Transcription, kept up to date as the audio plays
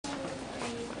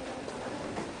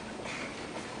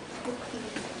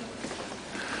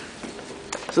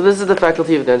So this is the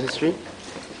Faculty of Dentistry,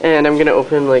 and I'm gonna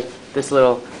open like this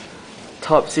little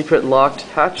top secret locked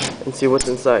hatch and see what's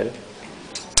inside.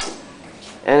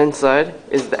 And inside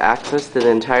is the access to the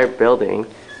entire building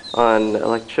on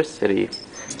electricity.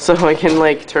 So I can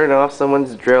like turn off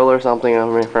someone's drill or something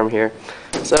from here.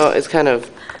 So it's kind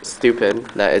of stupid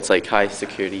that it's like high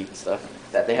security stuff,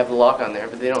 that they have the lock on there,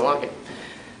 but they don't lock it.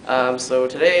 So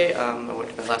today I went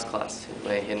to my last class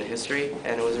in history,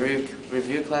 and it was a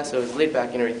review class, so it was laid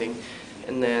back and everything.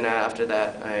 And then after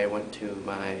that I went to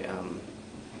my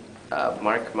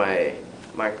mark my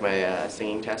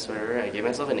singing test or whatever. I gave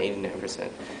myself an 89%,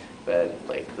 but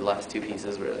like the last two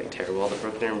pieces were like terrible. The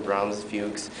Bruckner and Brahms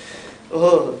fugues,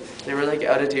 oh, they were like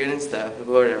out of tune and stuff. But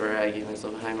whatever, I gave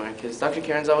myself a high mark because Dr.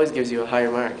 Cairns always gives you a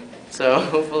higher mark. So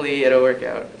hopefully it'll work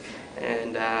out.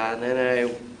 And then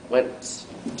I went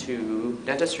to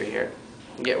dentistry here,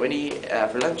 get ready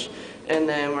for lunch, and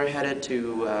then we're headed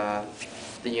to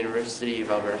the University of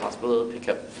Alberta Hospital to pick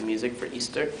up music for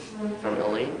Easter from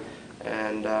Elaine.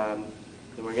 And then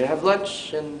we're gonna have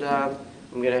lunch, and I'm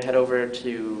gonna head over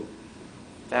to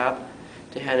Fab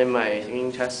to hand in my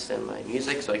singing tests and my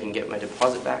music so I can get my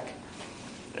deposit back.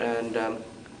 And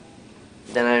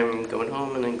then I'm going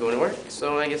home and then going to work.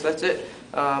 So I guess that's it.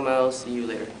 I'll see you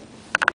later.